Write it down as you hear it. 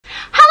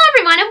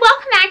everyone and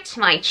welcome back to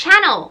my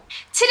channel.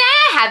 Today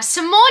I have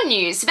some more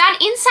news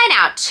about Inside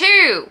Out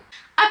 2.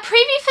 A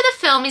preview for the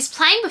film is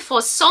playing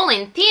before Seoul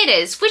in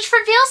theatres, which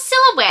reveals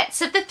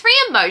silhouettes of the three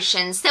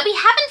emotions that we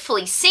haven't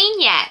fully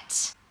seen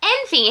yet.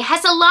 Envy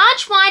has a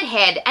large wide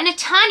head and a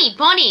tiny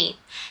body.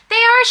 They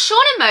are a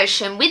short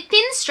emotion with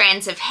thin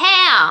strands of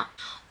hair.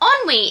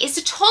 Ennui is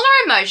a taller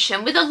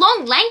emotion with a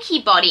long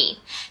lanky body.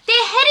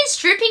 Their head is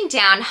drooping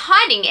down,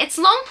 hiding its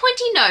long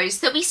pointy nose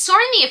that we saw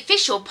in the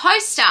official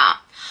poster.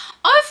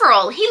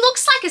 Overall, he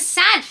looks like a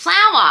sad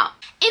flower.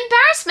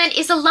 Embarrassment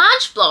is a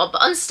large blob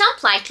on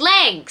stump-like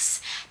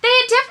legs. They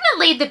are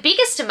definitely the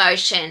biggest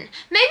emotion,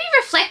 maybe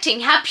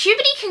reflecting how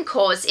puberty can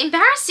cause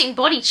embarrassing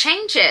body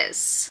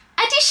changes.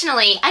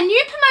 Additionally, a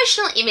new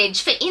promotional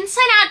image for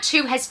Inside Out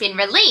 2 has been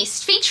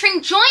released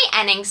featuring joy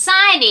and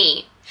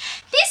anxiety.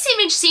 This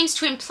image seems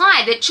to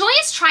imply that Joy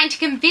is trying to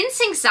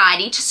convince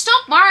anxiety to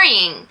stop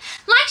worrying,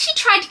 like she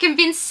tried to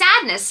convince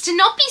sadness to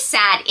not be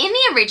sad in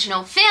the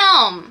original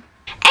film.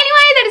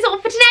 Anyway, that is all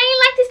for today.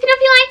 Like this video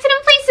if you liked it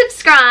and please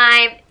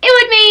subscribe. It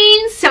would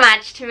mean so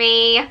much to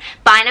me.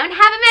 Bye now and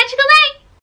have a magical day.